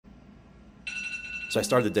So I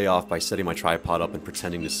started the day off by setting my tripod up and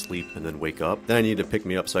pretending to sleep and then wake up. Then I needed to pick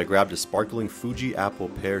me up, so I grabbed a sparkling Fuji Apple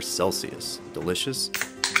Pear Celsius. Delicious.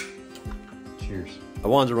 Cheers. I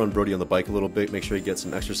wanted to run Brody on the bike a little bit, make sure he gets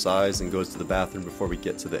some exercise and goes to the bathroom before we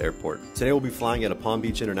get to the airport. Today we'll be flying out of Palm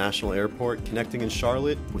Beach International Airport, connecting in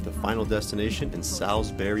Charlotte with a final destination in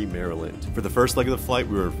Salisbury, Maryland. For the first leg of the flight,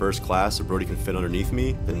 we were in first class, so Brody can fit underneath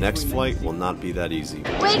me. The next flight will not be that easy.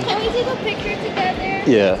 Wait, can we take a picture together?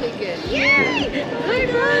 Yeah. Yay!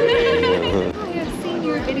 Good one! I've seen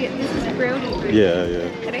your video. This is Brody, right? Yeah.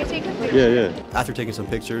 Can I take a picture? Yeah. After taking some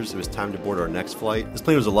pictures, it was time to board our next flight. This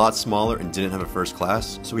plane was a lot smaller and didn't have a first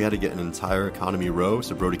class, so we had to get an entire economy row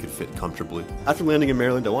so Brody could fit comfortably. After landing in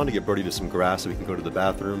Maryland, I wanted to get Brody to some grass so we can go to the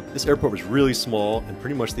bathroom. This airport was really small, and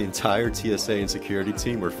pretty much the entire TSA and security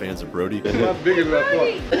team were fans of Brody. It's not big as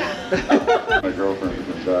I thought. My girlfriend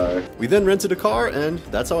was gonna die. We then rented a car, and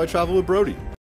that's how I travel with Brody.